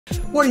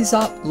What is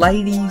up,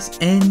 ladies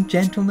and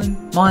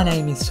gentlemen? My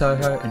name is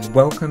ToHo and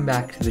welcome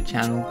back to the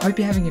channel. Hope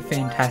you're having a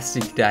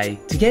fantastic day.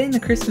 To get in the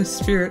Christmas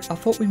spirit, I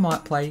thought we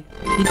might play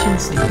Pigeon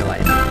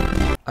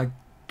Simulator. I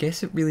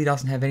guess it really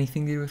doesn't have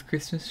anything to do with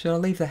Christmas. Should I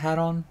leave the hat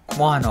on?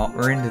 Why not?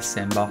 We're in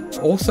December.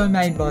 Also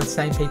made by the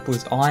same people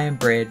as I Am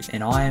Bread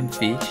and I Am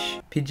Fish,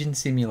 Pigeon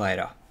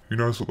Simulator. Who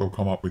knows what they'll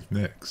come up with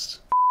next?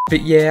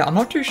 But yeah, I'm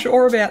not too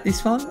sure about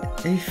this one.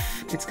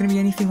 If it's going to be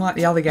anything like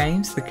the other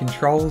games, the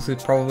controls are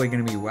probably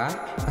going to be whack.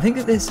 I think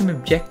that there's some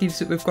objectives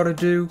that we've got to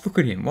do. Look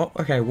at him. What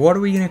are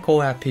we going to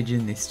call our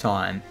pigeon this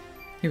time?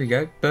 Here we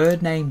go.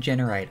 Bird name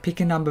generator. Pick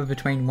a number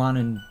between 1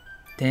 and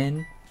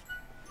 10.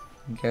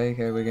 Okay,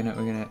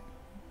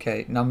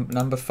 okay,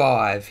 number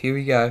 5. Here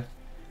we go.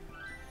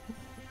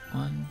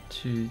 1,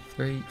 2,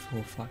 3,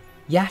 4, 5.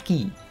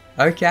 Yaki.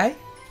 Okay.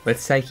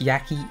 Let's take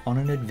Yaki on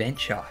an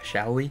adventure,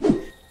 shall we?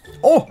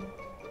 Oh!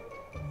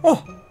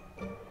 Oh!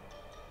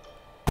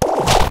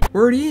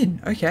 We're already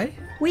in, okay.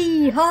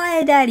 Wee,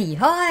 higher daddy,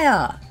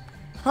 higher!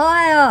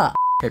 Higher!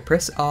 Okay,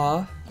 press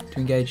R to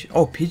engage.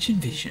 Oh, pigeon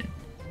vision.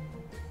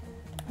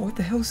 Oh, what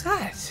the hell's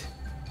that?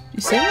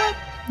 You see that?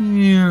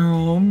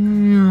 Meow,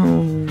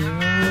 meow.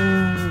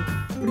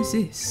 What is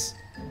this?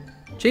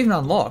 Achievement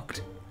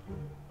unlocked.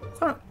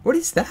 What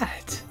is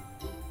that?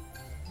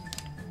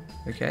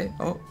 Okay,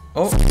 oh.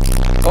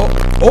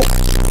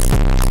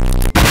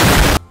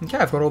 Okay,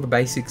 I've got all the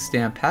basics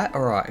down pat.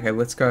 Alright, okay,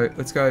 let's go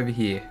over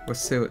here. Let's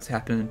see what's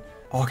happening.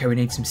 Oh, okay, we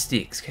need some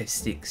sticks. Okay,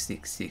 sticks.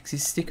 Is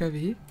this stick over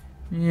here?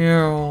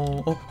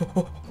 Yeah.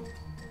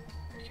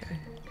 Okay.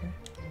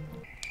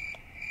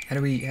 How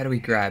do we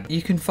grab?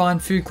 You can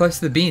find food close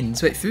to the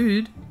bins. Wait,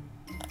 food?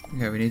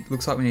 Okay,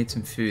 looks like we need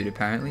some food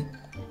apparently.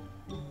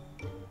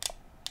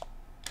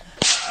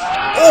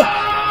 Oh!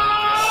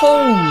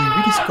 Holy,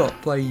 we just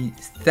got bloody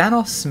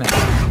Thanos smacked.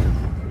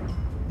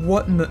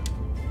 What in the...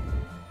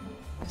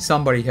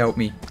 Somebody help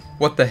me.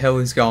 What the hell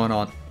is going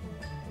on?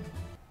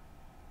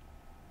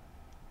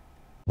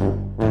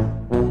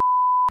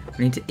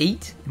 We need to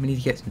eat and we need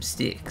to get some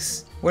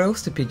sticks. What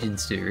else do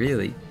pigeons do,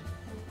 really?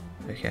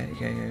 Okay,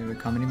 we're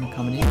coming in.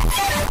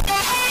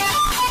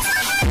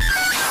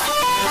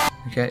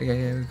 Okay,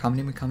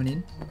 we're coming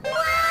in.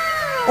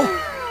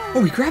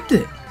 Oh, we grabbed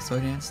it. Slow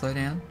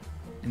down.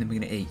 And then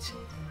we're gonna eat.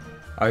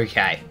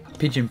 Okay,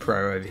 Pigeon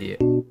Pro over here.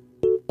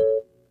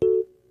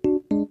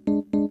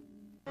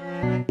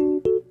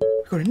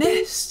 Got a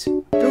nest!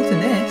 Built a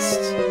nest!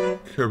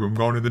 Okay, I'm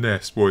going to the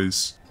nest,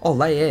 boys. Oh,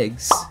 lay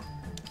eggs.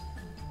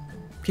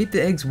 Keep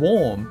the eggs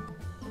warm.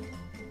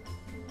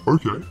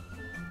 Okay.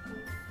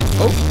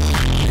 Oh,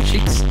 the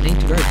chicks need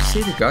to go. Did you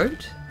see the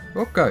goat?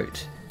 What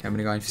goat? Okay, I'm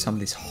gonna go in for some of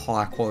this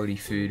high quality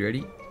food.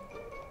 Ready?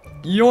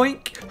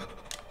 Yoink!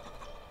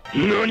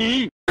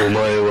 NANI?!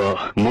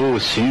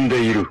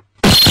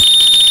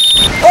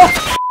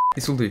 Oh!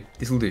 This'll do.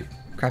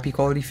 Crappy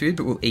quality food,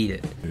 but we'll eat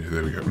it. Yeah,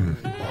 there we go.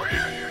 Oh,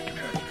 yeah.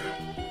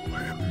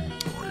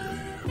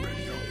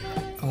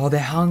 Oh,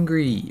 they're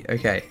hungry.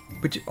 Okay.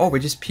 We're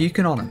just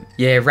puking on them.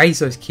 Yeah, raise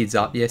those kids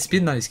up. Yeah,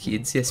 spin those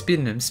kids. Yeah,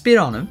 spin them. Spit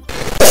on them.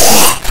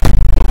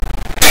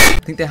 I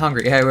think they're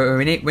hungry. Hey,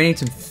 we need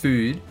some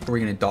food or we're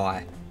gonna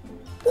die.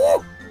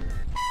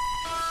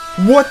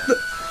 What the?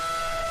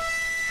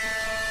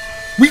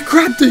 We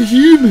grabbed a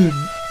human.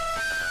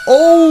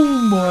 Oh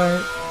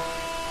my.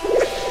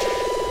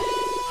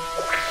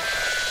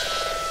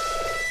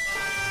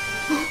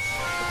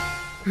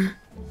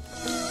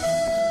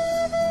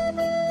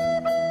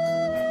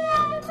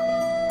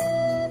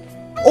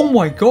 Oh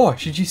my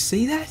gosh, did you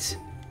see that?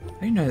 I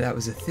didn't know that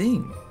was a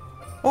thing.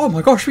 Oh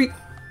my gosh, we've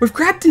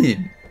grabbed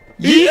him!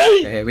 Yeah!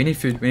 Okay, we need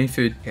food.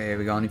 Okay,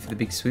 we're going in for the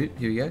big swoop.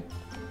 Here we go.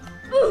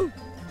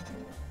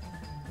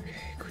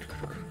 Okay, good.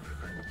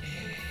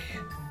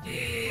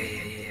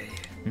 Yeah.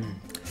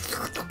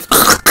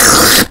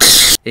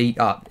 Eat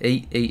up.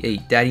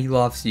 Eat. Daddy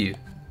loves you.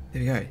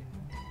 There we go.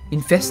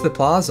 Infest the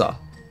plaza.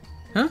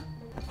 Huh?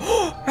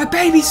 Our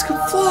babies can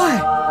fly!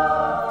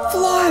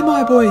 Fly,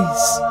 my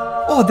boys!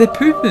 Oh, they're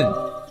pooping.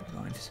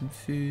 Some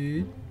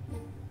food.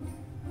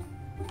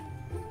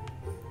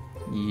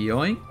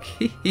 Yoink.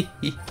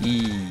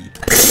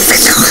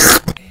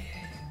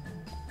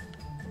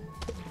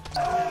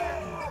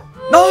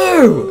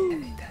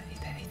 No!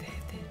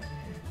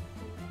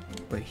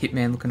 Wait,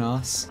 Hitman looking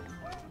ass.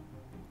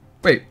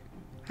 Wait,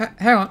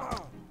 hang on. I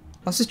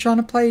was just trying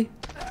to play.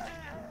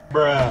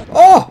 Bruh.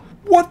 Oh!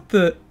 What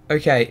the?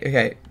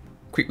 Okay.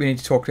 Quick, we need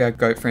to talk to our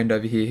goat friend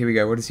over here. Here we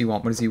go. What does he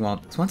want?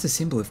 It's once a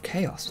symbol of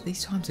chaos, but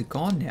these times are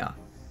gone now.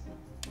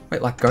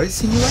 Wait, like Goat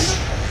Simulator?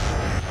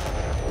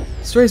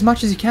 Store as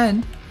much as you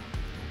can.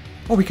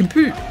 Oh, we can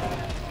poop.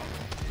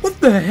 What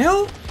the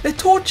hell? They're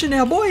torching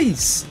our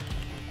boys.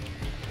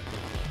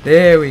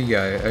 There we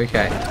go.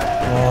 Okay.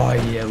 Oh,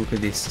 yeah, look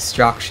at this.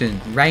 Destruction.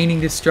 Raining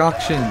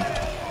destruction.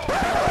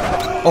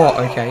 Oh,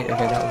 okay.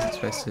 That wasn't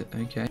supposed to...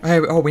 Okay.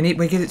 Oh,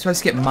 we're supposed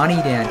to get money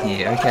down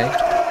here. Okay.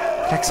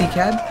 Taxi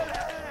cab?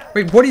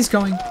 Wait, what is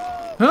going...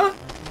 Huh?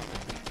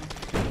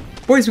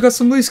 Boys, we got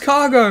some loose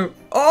cargo.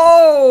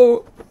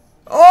 Oh!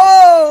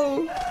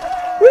 Oh!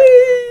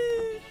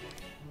 Whee!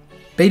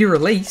 Beta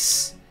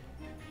release?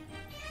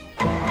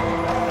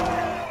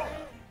 Oh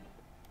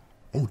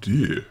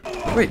dear.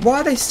 Wait,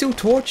 why are they still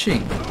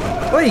torching?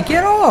 Wait,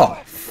 get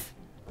off!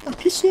 Oh,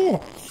 piss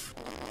off.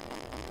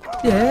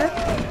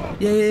 Yeah,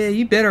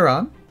 you better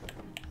run.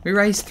 We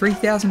raised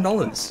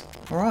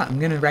 $3,000. Alright, I'm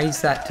gonna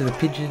raise that to the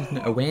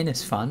Pigeon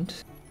Awareness Fund.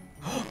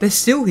 They're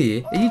still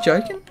here. Are you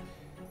joking?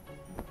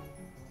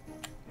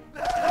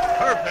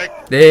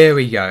 Perfect. There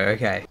we go.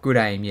 Okay. Good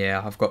aim.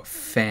 Yeah, I've got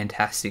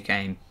fantastic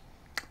aim.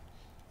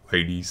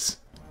 Ladies.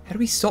 How do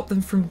we stop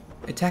them from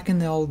attacking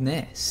the old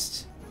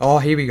nest? Oh,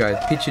 here we go.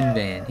 The pigeon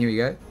van. Here we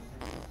go.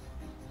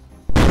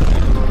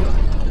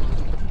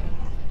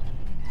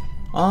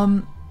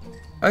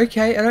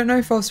 Okay. I don't know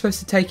if I was supposed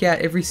to take out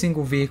every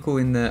single vehicle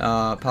in the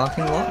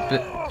parking lot,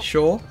 but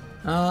sure.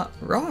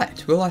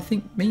 Right. Well, I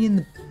think me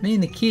and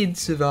the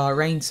kids have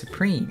reigned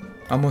supreme.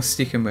 I'm more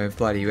sticking with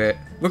bloody.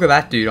 Look at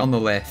that dude on the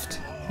left.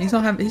 He's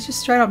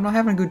just straight up not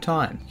having a good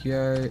time.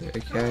 Go.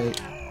 Okay.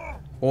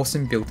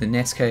 Awesome. Built the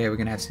nest. Okay, we're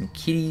gonna have some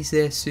kitties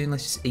there soon.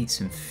 Let's just eat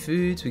some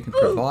foods we can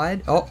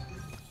provide. Oh,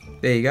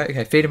 there you go.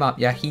 Okay, feed them up,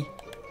 Yaki.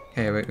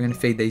 Okay, we're gonna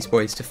feed these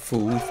boys to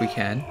full if we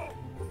can.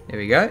 There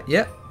we go.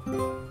 Yep.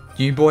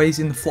 New boys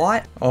in the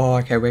flight. Oh,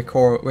 okay. We're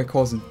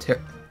causing.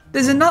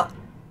 There's a nut.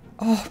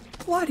 Oh,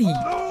 bloody.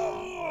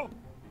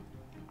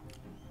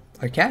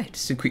 Okay,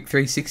 just a quick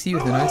 360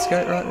 with the no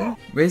scope right there.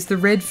 Where's the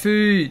red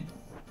food?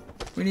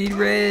 We need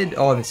red.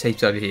 Oh, there's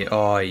heaps over here.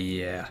 Oh,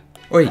 yeah.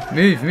 Oi,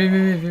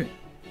 move.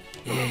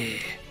 Yeah. Yeah,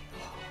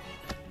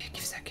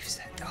 give us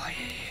that. Oh,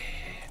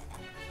 yeah.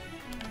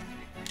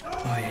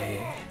 Oh,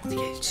 yeah.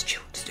 Okay, just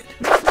chill. Just do it.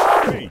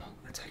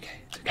 That's okay.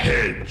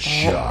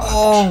 Headshot.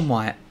 Oh,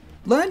 my.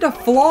 Learn to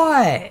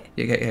fly.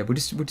 Okay, we'll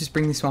just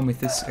bring this one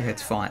with us. Okay,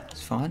 it's fine.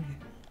 Have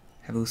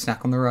a little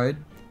snack on the road.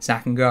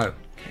 Snack and go.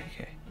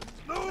 Okay.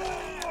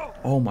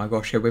 Oh my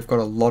gosh, yeah, we've got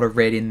a lot of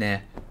red in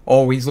there.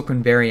 Oh, he's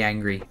looking very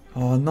angry.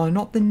 Oh no,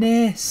 not the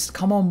nest.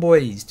 Come on,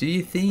 boys, do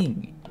your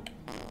thing.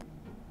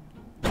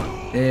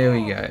 There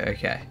we go,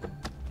 okay.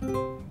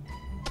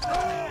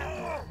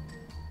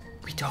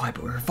 We died,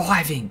 but we're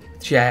reviving.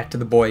 Shout out to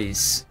the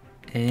boys.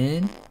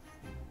 And,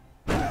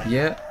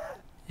 yeah.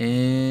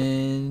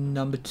 And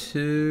number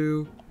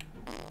 2.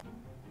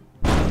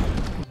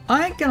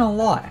 I ain't gonna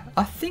lie,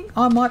 I think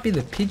I might be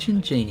the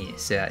pigeon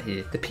genius out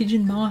here. The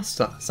pigeon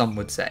master, some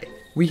would say.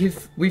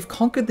 We've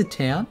conquered the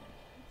town.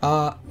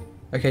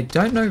 Okay,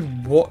 don't know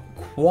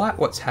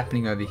what's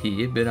happening over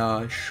here,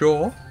 but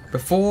sure.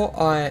 Before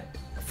I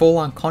fall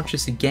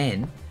unconscious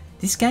again,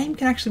 this game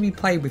can actually be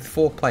played with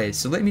 4 players,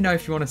 so let me know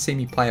if you want to see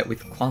me play it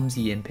with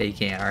Clumsy and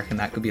Pecan. I reckon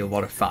that could be a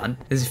lot of fun.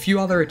 There's a few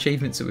other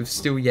achievements that we've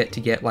still yet to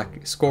get,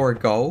 like score a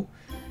goal,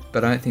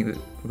 but I don't think that,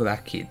 look at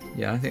that kid.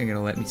 Yeah, I don't think they're going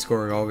to let me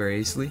score a goal very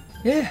easily.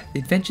 Yeah, the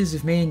adventures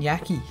of me and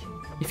Yaki.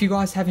 If you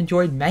guys have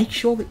enjoyed, make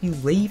sure that you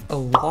leave a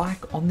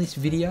like on this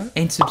video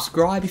and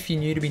subscribe if you're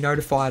new to be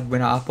notified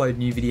when I upload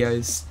new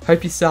videos.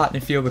 Hope you're starting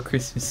to feel the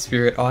Christmas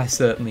spirit. I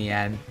certainly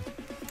am.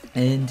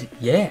 And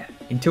yeah,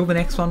 until the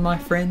next one, my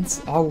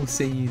friends, I will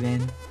see you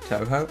then.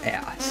 ToHo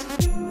out.